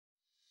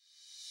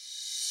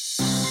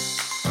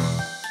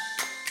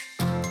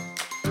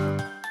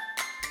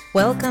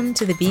Welcome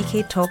to the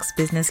BK Talks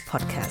Business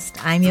Podcast.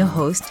 I'm your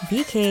host,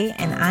 BK,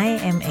 and I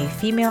am a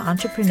female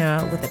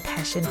entrepreneur with a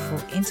passion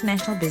for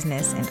international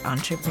business and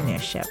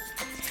entrepreneurship.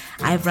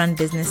 I've run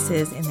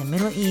businesses in the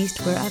Middle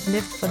East where I've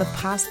lived for the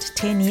past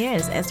 10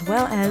 years, as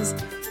well as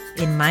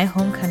in my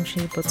home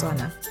country,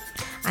 Botswana.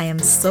 I am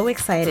so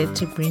excited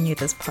to bring you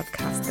this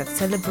podcast that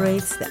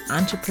celebrates the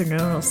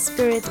entrepreneurial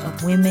spirit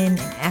of women in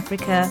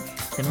Africa,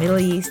 the Middle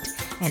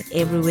East, and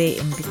everywhere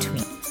in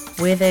between.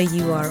 Whether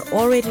you are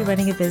already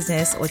running a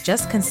business or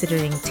just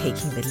considering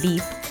taking the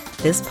leap,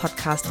 this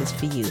podcast is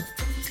for you.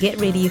 Get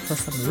ready for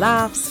some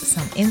laughs,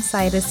 some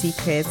insider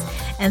secrets,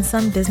 and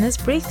some business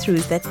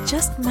breakthroughs that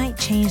just might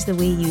change the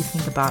way you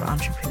think about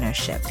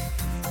entrepreneurship.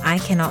 I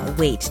cannot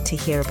wait to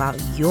hear about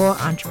your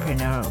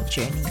entrepreneurial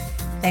journey.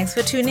 Thanks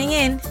for tuning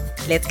in.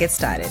 Let's get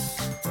started.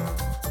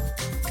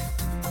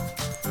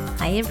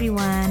 Hi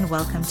everyone,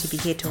 welcome to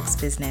BK Talks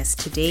Business.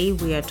 Today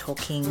we are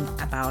talking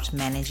about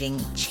managing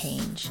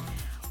change.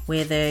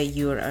 Whether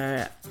you're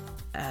a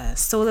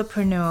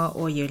solopreneur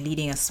or you're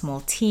leading a small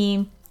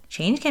team,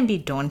 change can be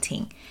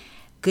daunting.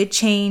 Good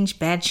change,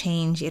 bad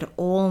change, it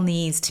all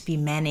needs to be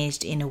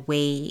managed in a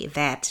way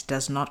that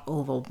does not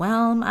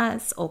overwhelm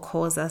us or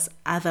cause us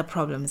other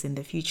problems in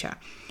the future.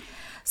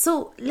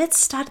 So let's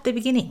start at the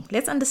beginning.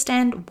 Let's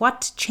understand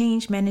what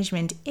change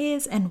management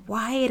is and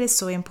why it is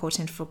so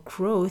important for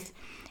growth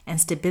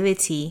and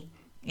stability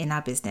in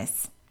our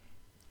business.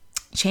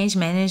 Change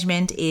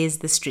management is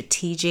the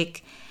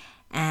strategic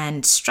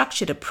and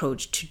structured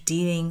approach to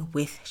dealing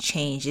with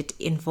change. It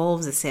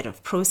involves a set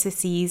of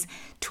processes,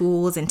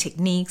 tools, and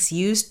techniques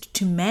used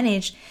to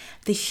manage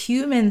the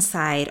human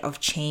side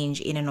of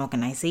change in an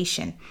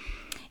organization.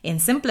 In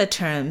simpler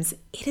terms,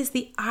 it is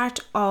the art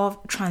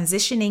of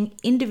transitioning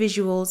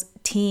individuals,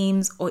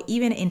 teams, or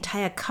even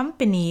entire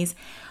companies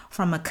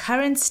from a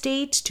current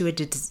state to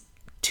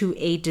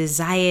a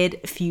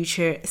desired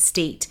future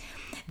state.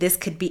 This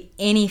could be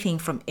anything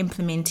from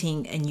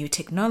implementing a new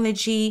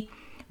technology,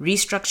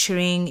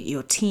 restructuring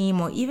your team,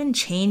 or even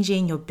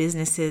changing your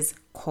business's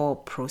core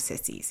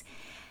processes.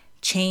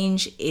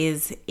 Change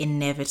is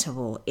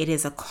inevitable. It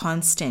is a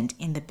constant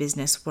in the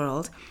business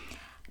world,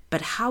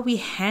 but how we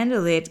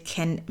handle it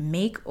can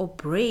make or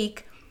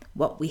break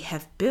what we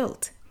have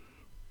built.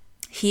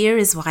 Here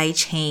is why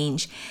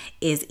change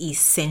is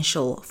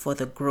essential for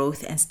the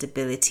growth and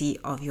stability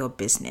of your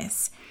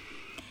business.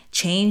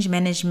 Change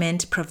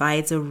management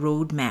provides a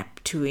roadmap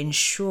to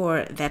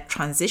ensure that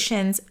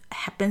transitions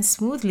happen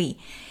smoothly.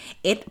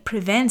 It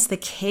prevents the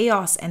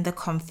chaos and the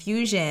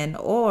confusion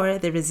or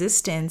the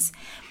resistance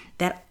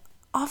that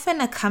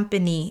often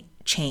accompany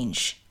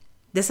change.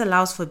 This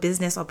allows for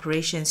business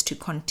operations to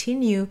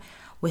continue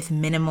with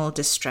minimal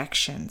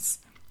distractions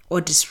or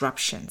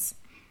disruptions.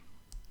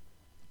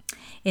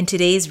 In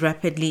today's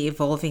rapidly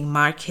evolving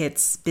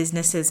markets,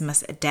 businesses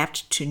must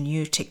adapt to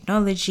new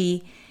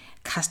technology,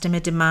 customer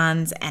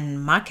demands,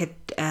 and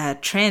market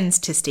trends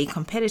to stay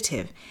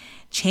competitive.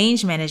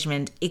 Change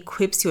management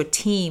equips your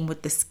team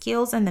with the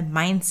skills and the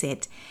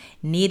mindset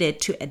needed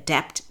to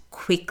adapt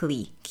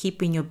quickly,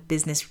 keeping your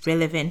business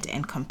relevant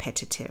and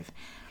competitive.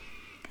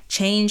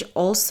 Change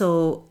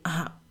also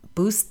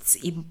boosts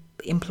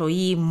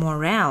employee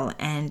morale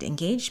and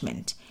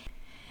engagement.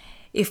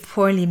 If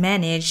poorly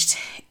managed,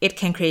 it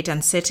can create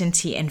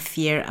uncertainty and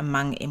fear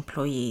among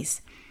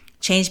employees.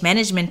 Change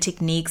management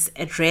techniques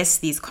address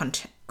these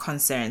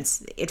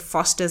concerns. It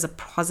fosters a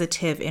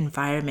positive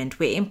environment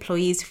where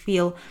employees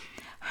feel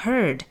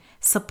heard,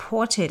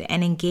 supported,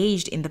 and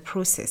engaged in the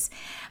process.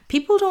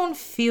 People don't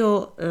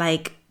feel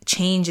like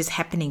change is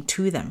happening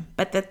to them,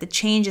 but that the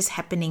change is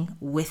happening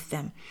with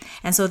them.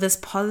 And so this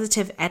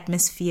positive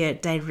atmosphere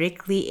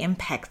directly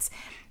impacts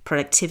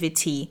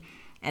productivity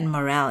and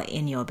morale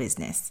in your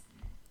business.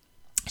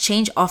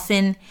 Change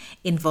often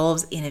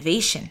involves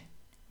innovation,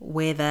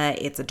 whether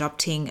it's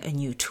adopting a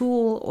new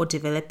tool or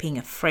developing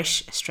a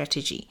fresh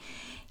strategy.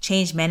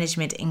 Change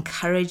management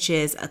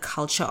encourages a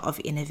culture of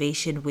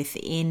innovation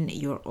within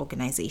your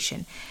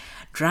organization,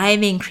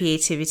 driving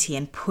creativity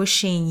and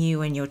pushing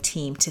you and your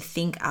team to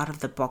think out of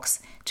the box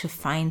to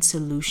find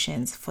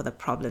solutions for the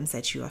problems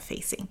that you are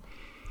facing.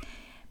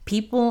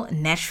 People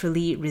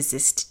naturally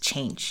resist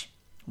change.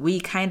 We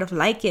kind of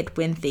like it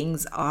when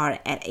things are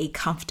at a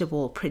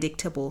comfortable,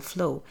 predictable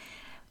flow.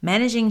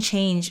 Managing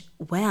change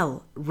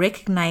well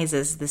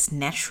recognizes this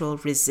natural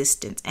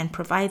resistance and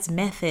provides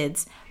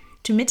methods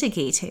to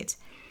mitigate it.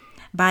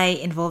 By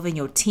involving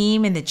your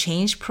team in the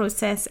change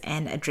process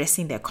and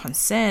addressing their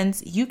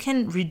concerns, you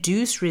can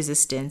reduce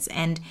resistance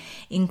and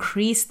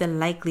increase the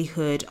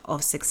likelihood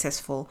of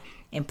successful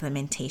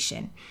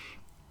implementation.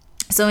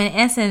 So in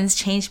essence,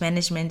 change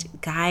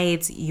management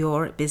guides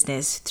your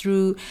business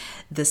through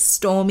the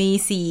stormy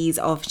seas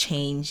of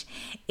change.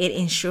 It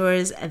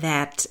ensures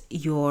that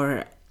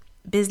your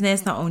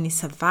business not only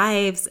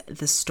survives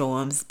the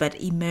storms, but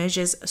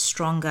emerges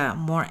stronger,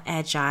 more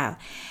agile,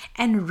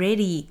 and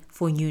ready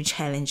for new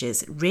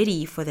challenges,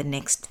 ready for the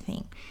next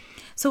thing.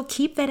 So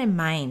keep that in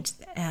mind.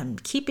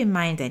 Keep in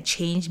mind that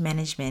change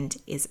management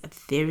is a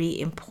very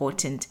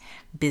important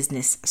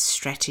business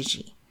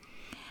strategy.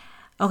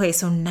 Okay,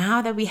 so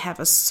now that we have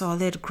a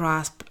solid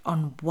grasp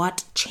on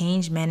what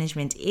change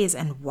management is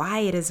and why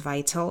it is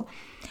vital,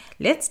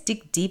 let's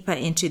dig deeper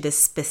into the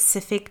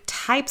specific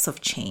types of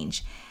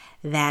change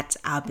that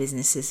our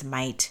businesses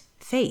might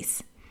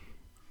face.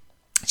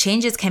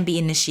 Changes can be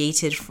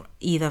initiated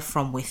either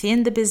from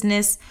within the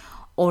business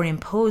or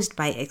imposed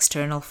by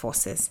external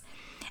forces.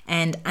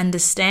 And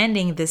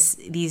understanding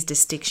these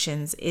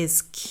distinctions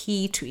is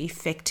key to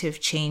effective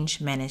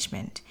change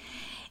management.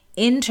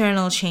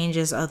 Internal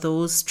changes are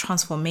those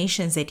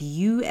transformations that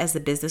you as the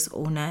business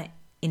owner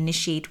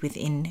initiate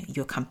within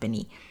your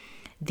company.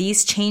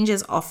 These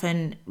changes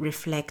often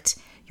reflect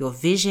your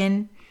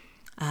vision,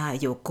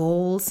 your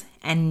goals,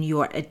 and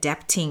your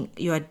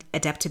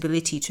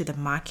adaptability to the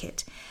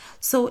market.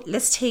 So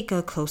let's take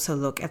a closer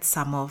look at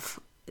some of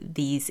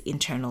these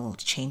internal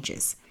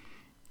changes.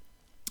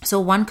 So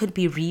one could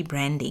be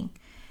rebranding.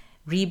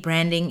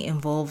 Rebranding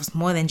involves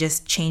more than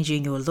just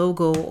changing your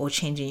logo or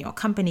changing your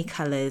company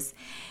colors.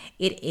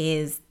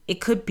 It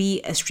could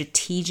be a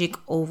strategic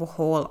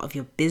overhaul of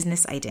your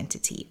business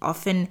identity,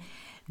 often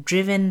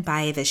driven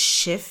by the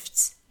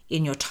shifts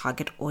in your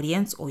target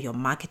audience or your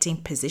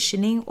marketing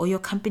positioning or your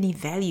company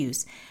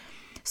values.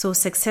 So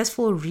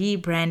successful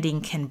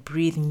rebranding can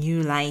breathe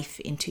new life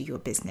into your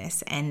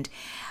business and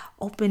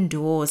open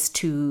doors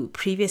to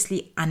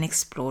previously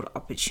unexplored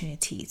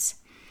opportunities.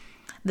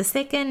 The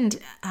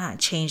second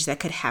change that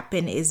could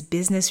happen is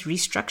business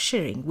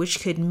restructuring,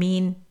 which could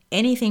mean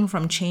anything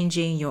from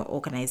changing your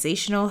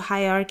organizational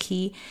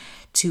hierarchy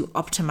to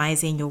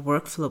optimizing your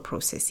workflow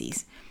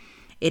processes.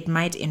 It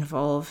might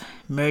involve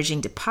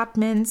merging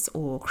departments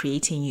or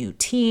creating new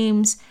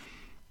teams,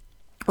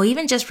 or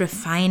even just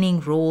refining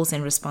roles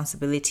and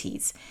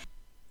responsibilities.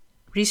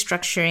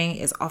 Restructuring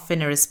is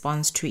often a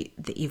response to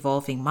the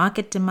evolving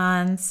market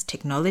demands,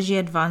 technology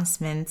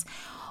advancements,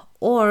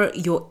 or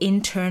your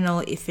internal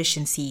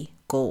efficiency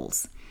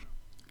goals.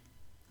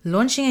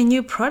 Launching a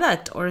new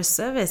product or a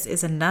service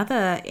is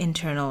another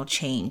internal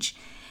change.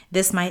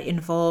 This might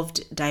involve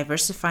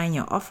diversifying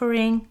your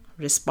offering,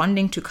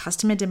 responding to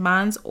customer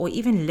demands, or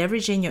even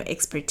leveraging your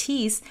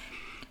expertise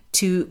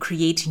to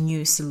create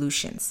new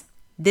solutions.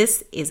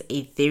 This is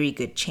a very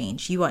good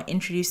change. You are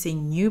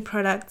introducing new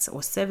products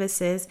or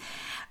services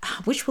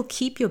which will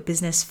keep your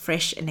business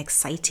fresh and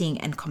exciting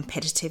and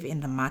competitive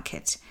in the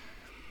market.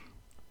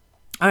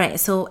 All right,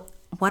 so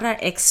what are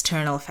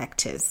external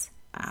factors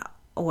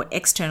or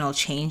external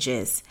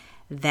changes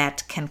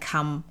that can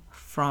come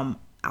from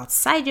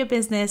outside your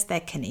business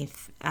that can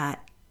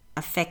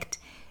affect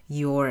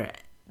your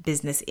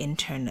business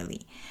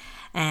internally?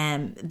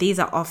 And these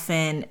are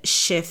often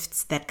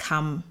shifts that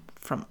come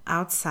from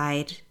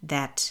outside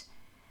that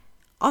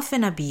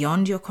often are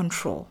beyond your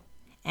control.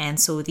 And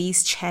so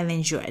these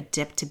challenge your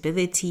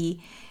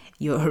adaptability,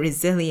 your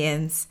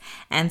resilience.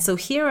 And so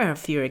here are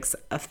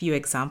a few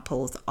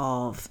examples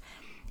of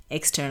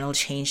external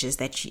changes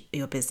that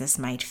your business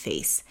might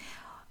face.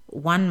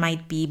 One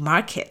might be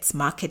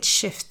market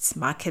shifts.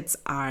 Markets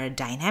are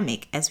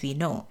dynamic, as we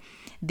know.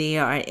 They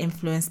are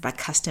influenced by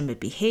customer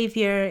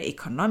behavior,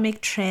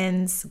 economic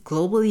trends,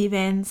 global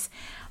events.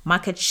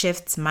 Market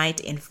shifts might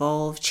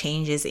involve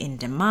changes in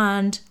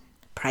demand,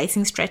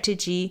 pricing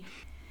strategy,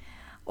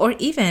 or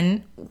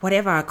even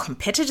whatever our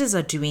competitors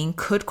are doing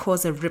could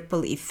cause a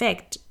ripple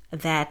effect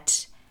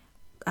that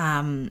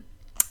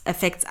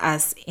affects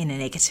us in a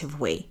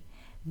negative way.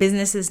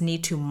 Businesses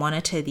need to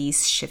monitor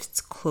these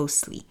shifts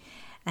closely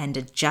and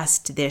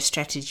adjust their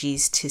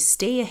strategies to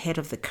stay ahead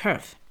of the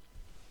curve.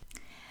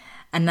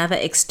 Another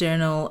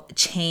external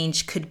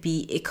change could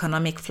be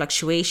economic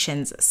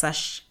fluctuations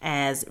such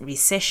as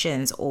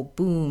recessions or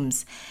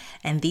booms,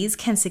 and these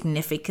can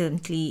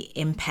significantly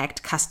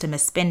impact customer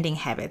spending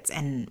habits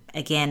and,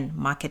 again,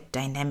 market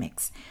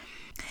dynamics.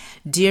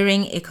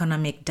 During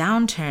economic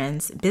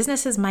downturns,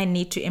 businesses might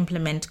need to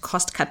implement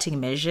cost-cutting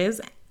measures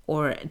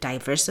or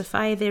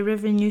diversify their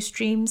revenue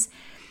streams.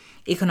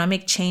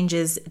 Economic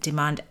changes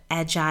demand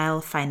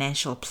agile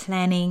financial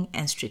planning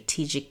and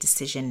strategic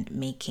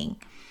decision-making.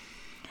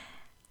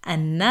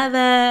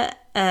 Another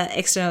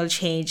external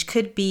change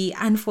could be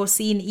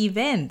unforeseen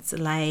events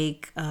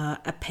like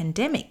a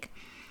pandemic.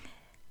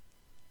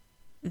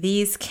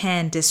 These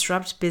can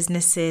disrupt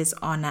businesses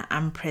on an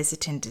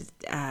unprecedented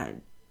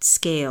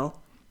scale.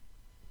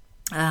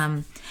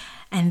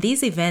 And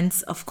these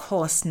events, of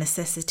course,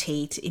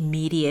 necessitate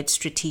immediate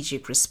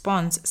strategic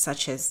response,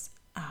 such as,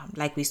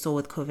 like we saw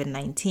with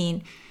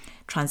COVID-19,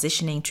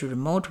 transitioning to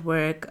remote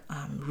work,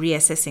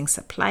 reassessing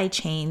supply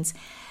chains,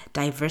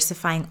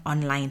 diversifying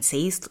online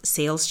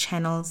sales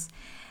channels.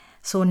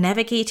 So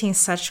navigating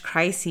such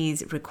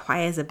crises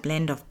requires a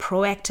blend of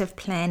proactive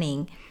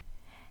planning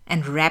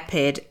and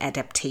rapid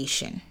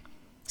adaptation.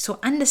 So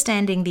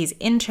understanding these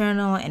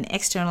internal and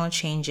external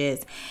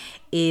changes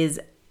is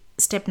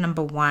step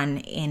number one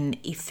in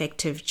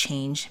effective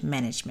change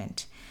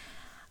management.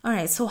 All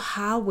right, so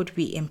how would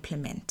we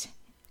implement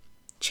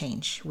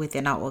change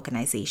within our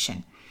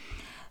organization?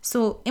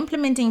 So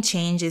implementing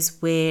change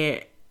is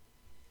where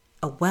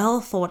a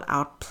well thought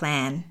out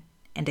plan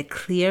and a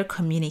clear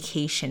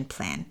communication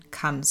plan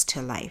comes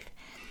to life.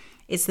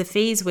 It's the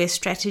phase where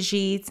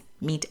strategies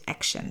meet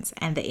actions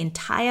and the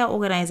entire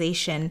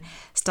organization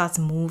starts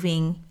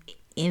moving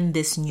in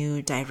this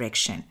new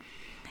direction.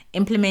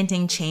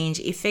 Implementing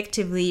change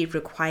effectively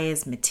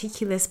requires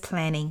meticulous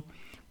planning,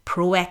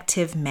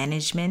 proactive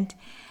management,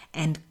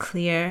 and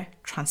clear,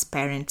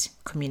 transparent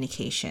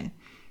communication.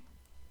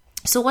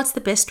 So what's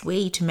the best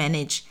way to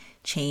manage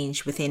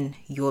change within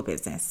your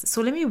business? So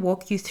let me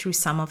walk you through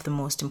some of the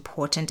most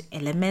important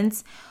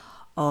elements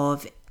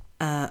of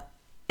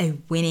a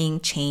winning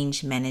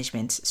change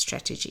management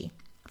strategy.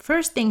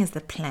 First thing is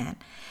the plan.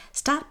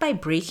 Start by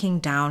breaking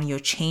down your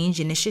change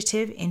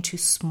initiative into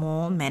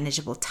small,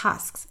 manageable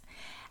tasks.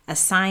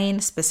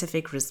 Assign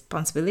specific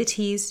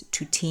responsibilities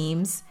to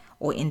teams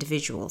or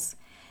individuals.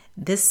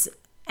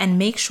 And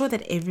make sure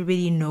that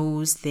everybody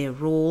knows their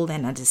role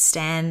and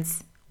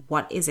understands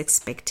what is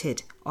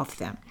expected of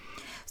them.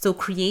 So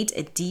create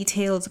a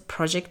detailed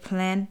project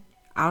plan,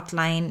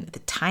 outline the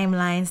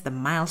timelines, the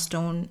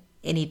milestone,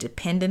 any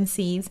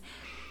dependencies,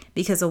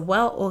 because a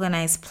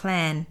well-organized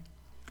plan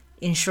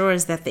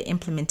ensures that the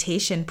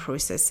implementation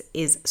process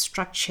is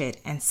structured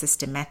and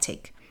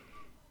systematic.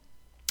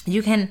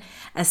 You can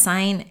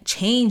assign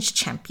change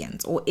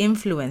champions or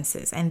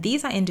influencers, and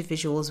these are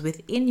individuals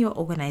within your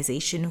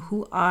organization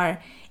who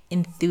are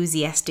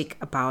enthusiastic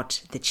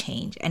about the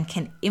change and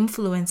can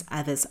influence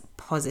others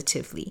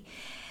positively.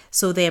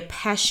 So their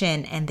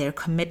passion and their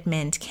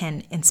commitment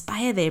can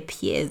inspire their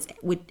peers,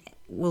 which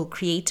will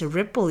create a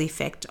ripple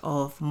effect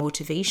of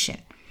motivation.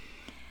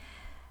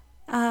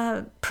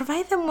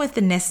 Provide them with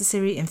the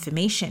necessary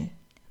information,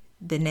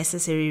 the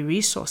necessary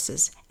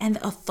resources, and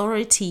the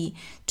authority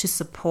to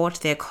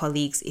support their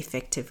colleagues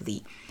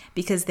effectively,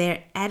 because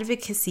their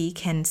advocacy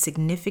can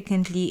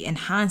significantly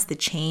enhance the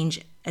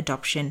change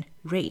adoption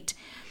rate.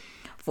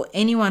 For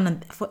everyone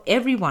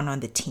on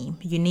the team,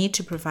 you need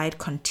to provide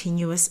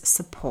continuous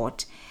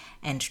support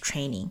and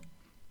training.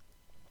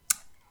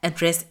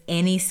 Address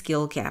any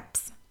skill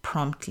gaps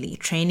promptly.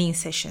 Training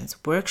sessions,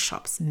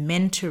 workshops,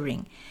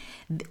 mentoring.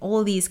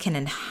 All these can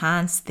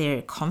enhance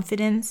their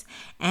confidence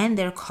and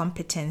their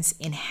competence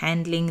in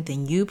handling the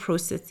new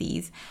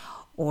processes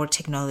or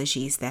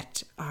technologies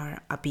that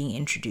are being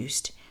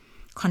introduced.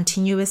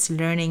 Continuous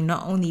learning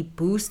not only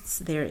boosts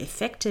their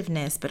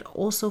effectiveness, but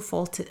also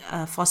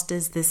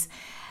fosters this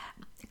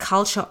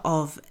culture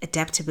of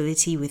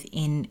adaptability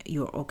within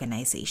your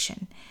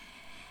organization.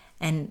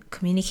 And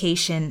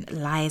communication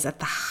lies at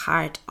the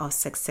heart of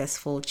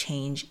successful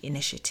change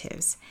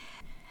initiatives.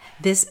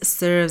 This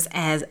serves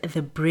as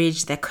the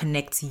bridge that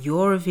connects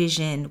your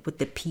vision with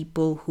the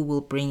people who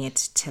will bring it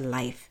to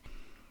life.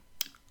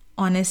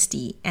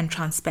 Honesty and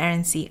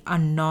transparency are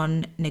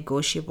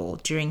non-negotiable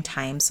during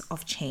times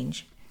of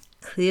change.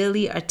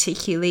 Clearly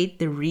articulate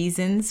the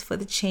reasons for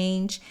the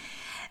change,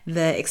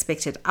 the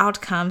expected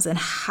outcomes, and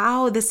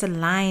how this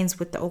aligns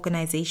with the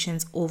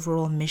organization's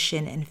overall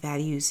mission and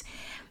values.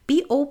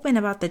 Be open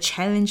about the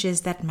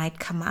challenges that might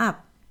come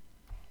up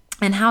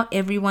and how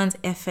everyone's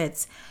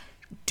efforts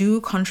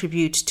do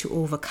contribute to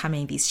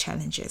overcoming these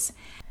challenges.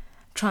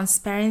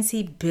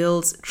 Transparency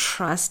builds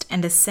trust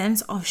and a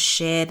sense of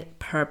shared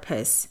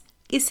purpose,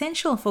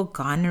 essential for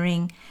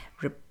garnering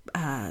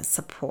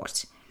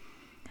support.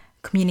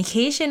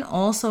 Communication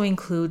also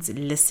includes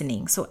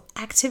listening. So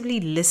actively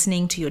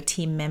listening to your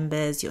team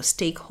members, your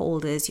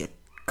stakeholders, your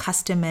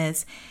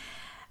customers.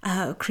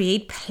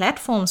 Create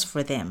platforms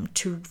for them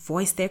to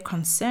voice their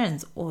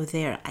concerns or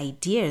their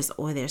ideas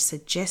or their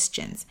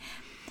suggestions.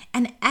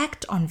 And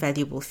act on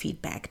valuable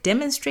feedback.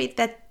 Demonstrate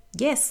that,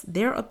 yes,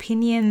 their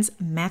opinions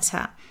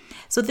matter.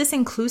 So this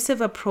inclusive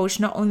approach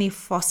not only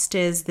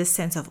fosters this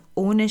sense of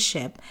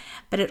ownership,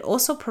 but it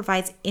also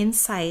provides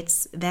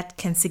insights that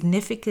can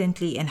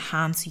significantly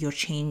enhance your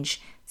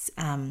change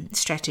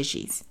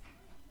strategies.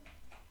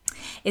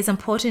 It's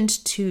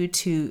important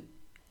to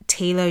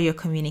tailor your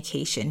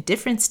communication.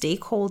 Different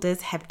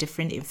stakeholders have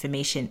different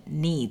information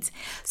needs.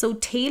 So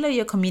tailor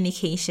your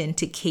communication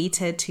to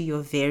cater to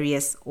your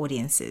various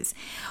audiences.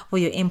 For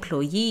your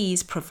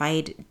employees,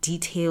 provide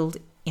detailed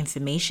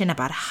information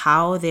about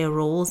how their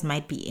roles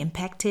might be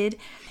impacted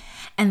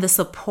and the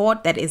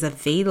support that is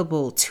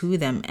available to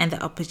them and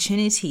the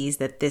opportunities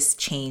that this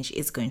change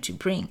is going to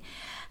bring.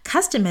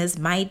 Customers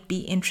might be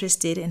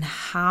interested in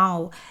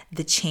how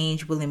the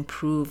change will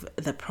improve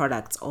the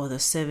products or the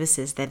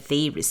services that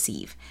they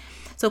receive.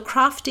 So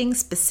crafting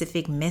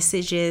specific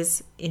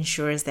messages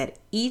ensures that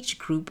each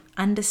group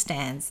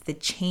understands the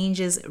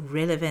change's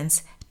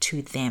relevance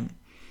to them.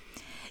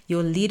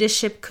 Your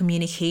leadership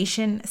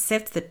communication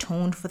sets the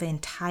tone for the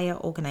entire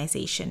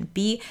organization.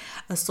 Be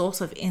a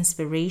source of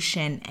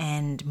inspiration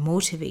and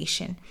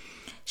motivation.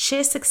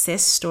 Share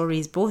success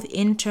stories, both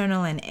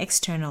internal and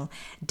external.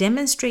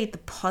 Demonstrate the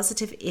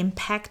positive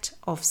impact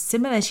of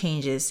similar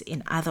changes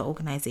in other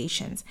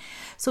organizations.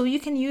 So you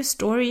can use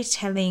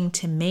storytelling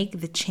to make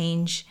the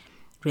change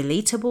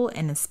relatable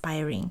and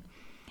inspiring.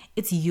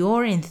 It's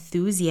your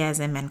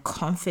enthusiasm and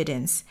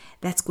confidence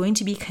that's going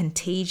to be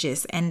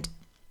contagious, and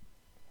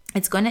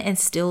it's going to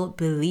instill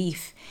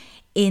belief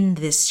in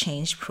this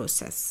change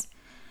process.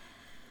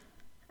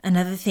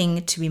 Another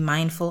thing to be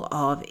mindful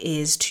of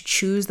is to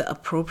choose the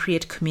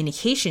appropriate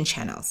communication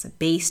channels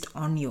based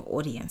on your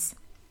audience.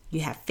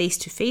 You have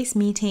face-to-face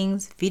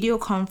meetings, video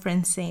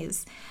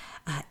conferences,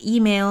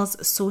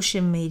 emails,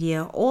 social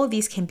media. All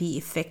these can be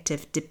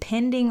effective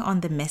depending on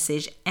the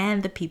message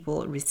and the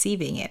people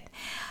receiving it.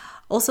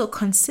 Also,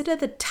 consider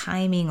the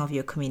timing of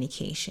your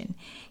communication.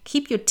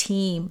 Keep your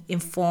team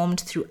informed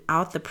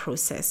throughout the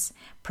process.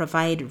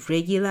 Provide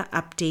regular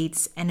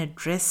updates and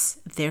address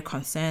their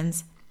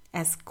concerns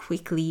as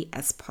quickly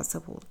as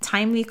possible.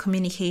 Timely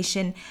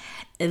communication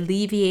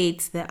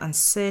alleviates the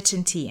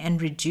uncertainty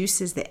and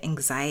reduces the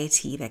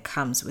anxiety that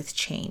comes with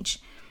change.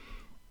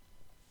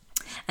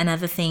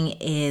 Another thing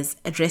is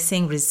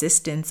addressing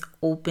resistance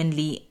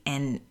openly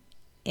and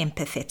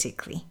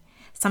empathetically.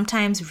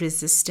 Sometimes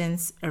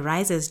resistance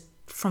arises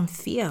from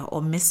fear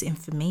or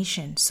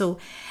misinformation. So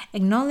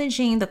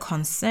acknowledging the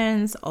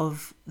concerns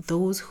of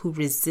those who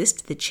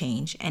resist the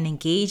change and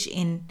engage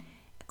in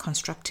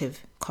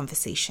constructive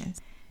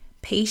conversations.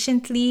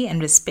 Patiently and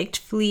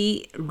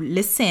respectfully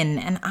listen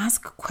and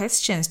ask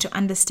questions to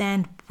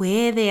understand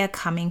where they are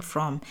coming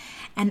from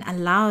and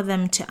allow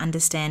them to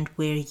understand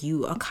where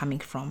you are coming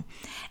from.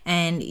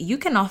 And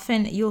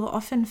you'll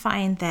often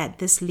find that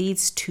this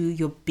leads to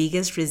your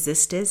biggest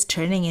resistors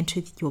turning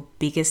into your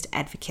biggest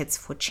advocates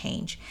for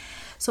change.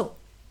 So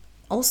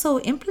also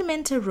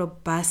implement a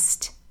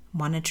robust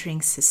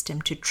monitoring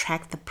system to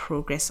track the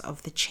progress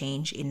of the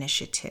change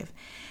initiative.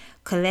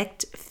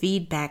 Collect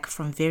feedback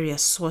from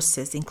various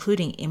sources,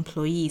 including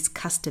employees,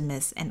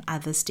 customers, and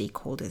other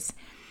stakeholders.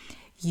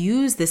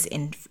 Use this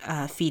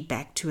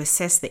feedback to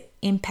assess the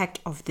impact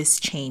of this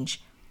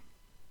change.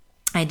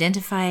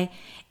 Identify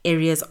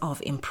areas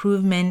of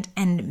improvement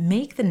and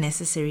make the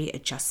necessary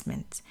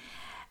adjustments.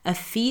 A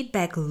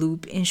feedback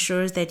loop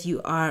ensures that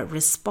you are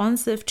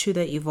responsive to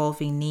the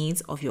evolving needs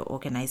of your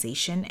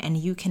organization and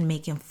you can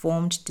make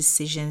informed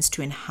decisions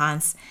to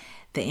enhance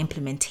the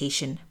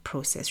implementation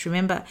process.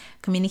 Remember,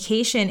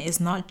 communication is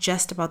not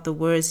just about the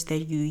words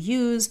that you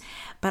use,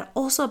 but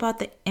also about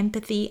the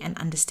empathy and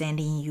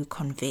understanding you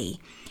convey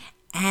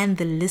and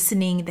the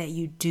listening that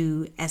you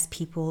do as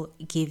people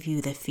give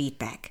you the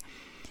feedback.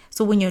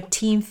 So when your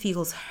team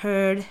feels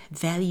heard,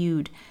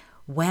 valued,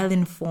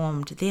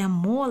 well-informed, they are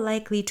more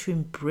likely to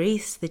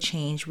embrace the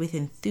change with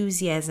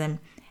enthusiasm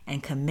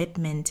and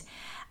commitment.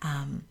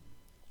 And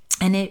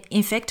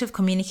effective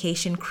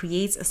communication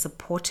creates a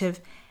supportive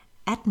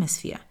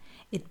atmosphere.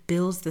 It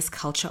builds this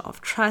culture of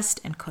trust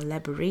and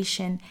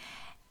collaboration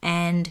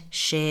and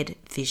shared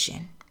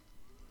vision.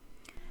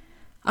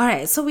 All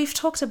right, so we've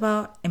talked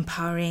about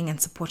empowering and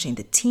supporting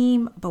the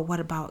team, but what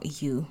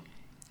about you?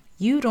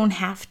 You don't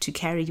have to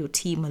carry your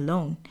team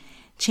alone.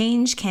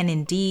 Change can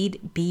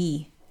indeed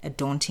be a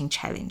daunting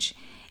challenge.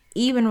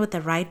 Even with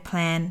the right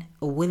plan,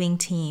 a willing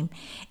team,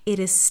 it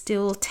is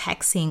still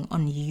taxing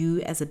on you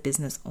as a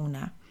business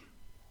owner.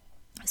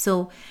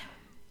 So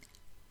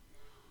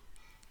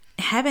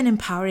have an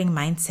empowering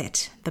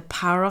mindset, the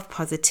power of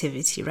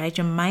positivity, right?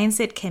 Your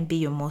mindset can be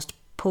your most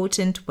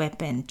potent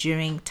weapon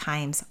during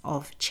times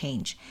of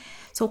change.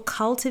 So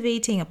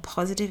cultivating a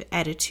positive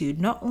attitude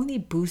not only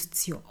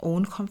boosts your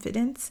own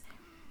confidence,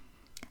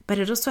 but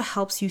it also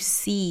helps you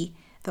see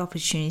the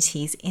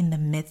opportunities in the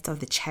midst of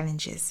the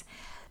challenges.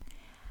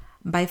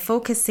 By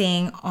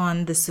focusing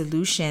on the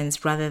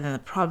solutions rather than the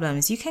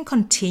problems, you can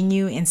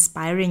continue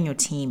inspiring your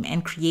team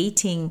and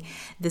creating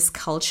this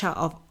culture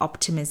of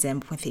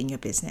optimism within your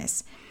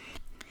business.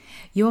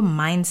 Your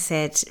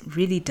mindset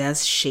really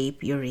does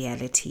shape your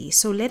reality,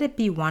 so let it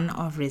be one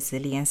of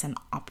resilience and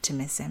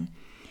optimism.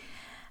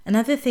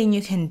 Another thing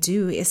you can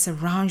do is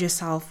surround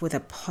yourself with a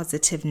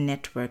positive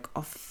network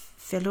of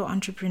fellow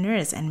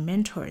entrepreneurs and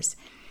mentors.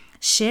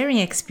 Sharing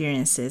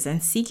experiences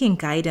and seeking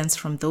guidance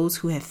from those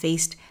who have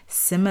faced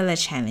similar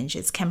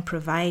challenges can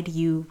provide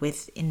you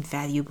with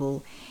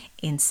invaluable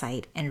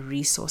insight and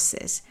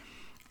resources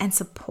and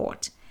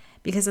support,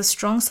 because a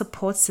strong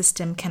support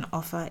system can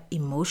offer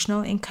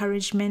emotional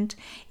encouragement,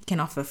 it can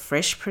offer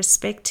fresh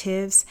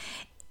perspectives,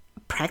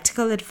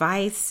 practical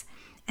advice,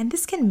 and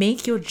this can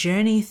make your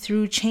journey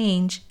through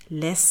change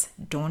less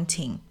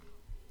daunting.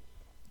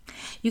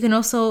 You can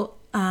also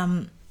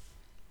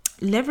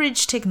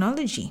leverage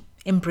technology.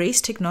 Embrace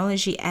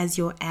technology as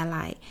your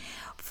ally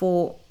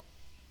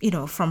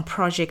from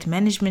project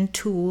management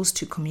tools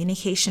to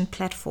communication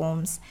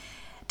platforms.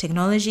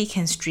 Technology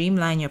can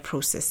streamline your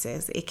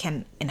processes. It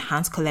can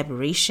enhance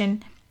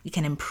collaboration. It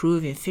can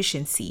improve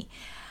efficiency.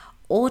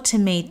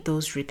 Automate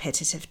those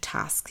repetitive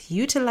tasks.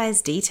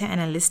 Utilize data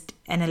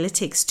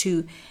analytics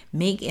to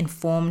make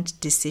informed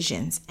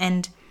decisions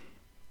and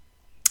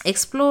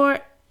explore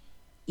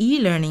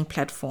e-learning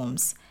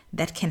platforms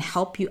that can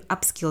help you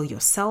upskill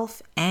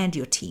yourself and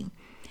your team.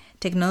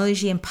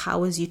 Technology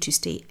empowers you to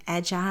stay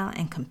agile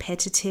and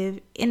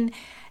competitive in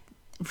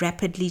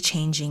rapidly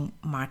changing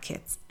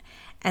markets.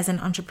 As an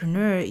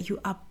entrepreneur, you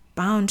are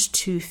bound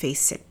to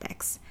face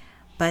setbacks,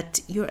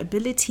 but your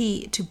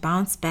ability to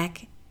bounce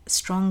back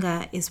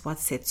stronger is what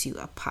sets you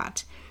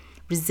apart.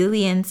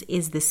 Resilience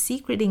is the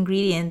secret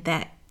ingredient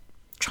that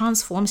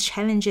transforms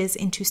challenges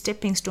into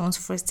stepping stones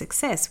for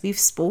success. We've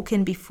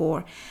spoken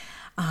before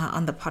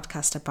on the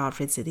podcast about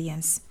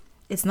resilience.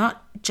 It's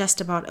not just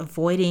about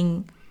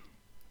avoiding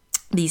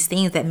these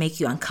things that make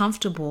you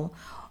uncomfortable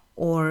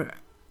or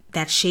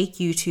that shake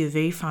you to your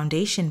very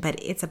foundation,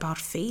 but it's about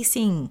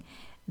facing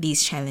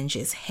these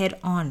challenges head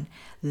on,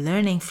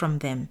 learning from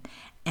them,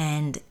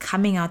 and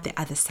coming out the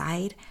other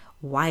side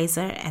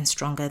wiser and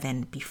stronger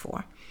than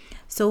before.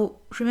 So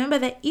remember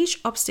that each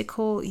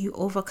obstacle you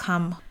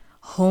overcome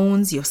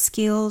hones your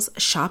skills,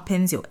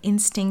 sharpens your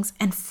instincts,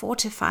 and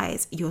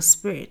fortifies your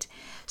spirit.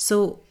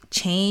 So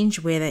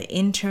change, whether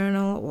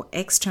internal or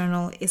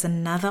external, is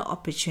another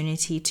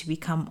opportunity to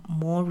become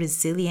more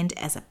resilient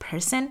as a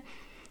person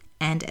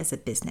and as a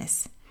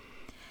business.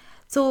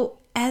 So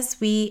as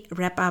we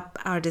wrap up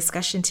our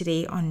discussion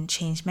today on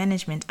change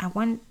management, I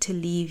want to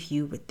leave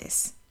you with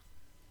this.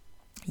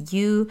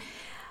 You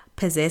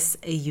possess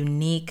a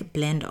unique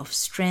blend of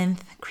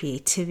strength,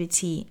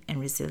 creativity, and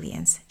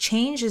resilience.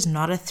 Change is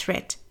not a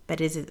threat, but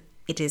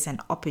it is an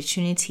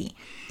opportunity.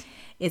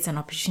 It's an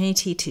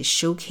opportunity to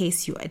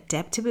showcase your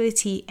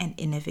adaptability and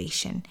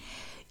innovation.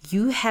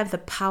 You have the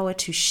power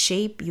to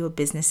shape your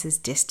business's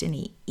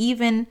destiny,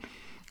 even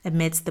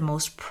amidst the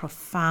most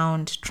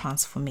profound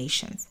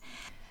transformations.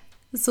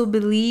 So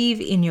believe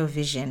in your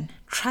vision,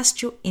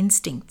 trust your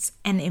instincts,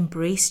 and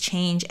embrace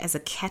change as a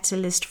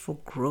catalyst for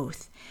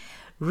growth.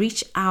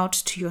 Reach out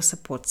to your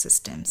support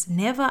systems.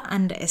 Never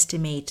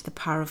underestimate the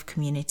power of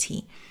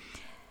community.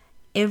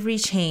 Every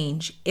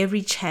change,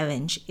 every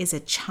challenge is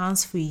a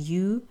chance for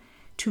you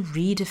to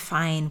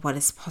redefine what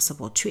is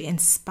possible, to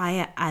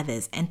inspire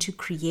others, and to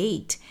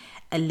create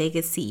a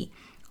legacy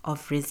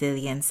of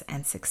resilience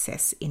and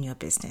success in your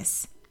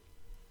business.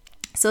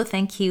 So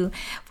thank you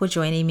for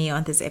joining me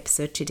on this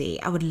episode today.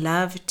 I would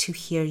love to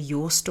hear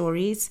your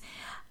stories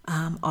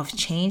of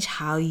change,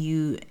 how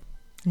you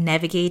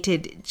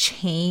navigated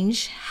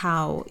change,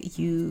 how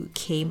you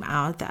came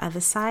out the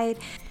other side.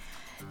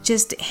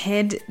 Just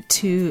head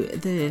to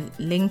the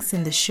links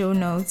in the show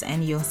notes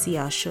and you'll see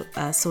our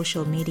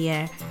social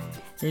media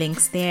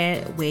links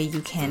there where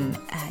you can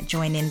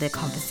join in the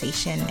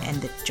conversation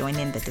and join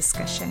in the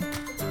discussion.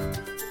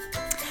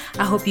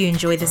 I hope you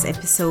enjoyed this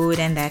episode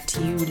and that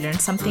you learned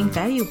something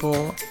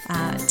valuable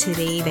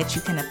today that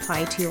you can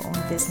apply to your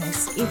own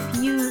business. If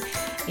you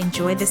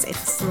enjoyed this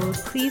episode,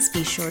 please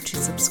be sure to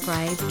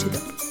subscribe to the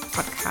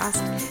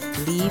podcast.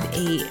 Leave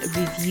a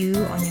review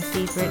on your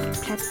favorite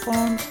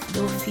platform.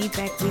 Your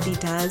feedback really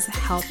does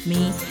help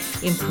me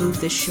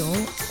improve the show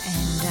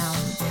and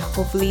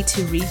hopefully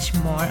to reach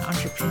more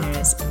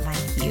entrepreneurs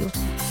like you.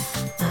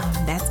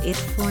 That's it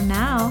for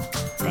now.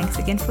 Thanks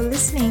again for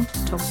listening.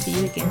 Talk to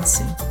you again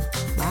soon.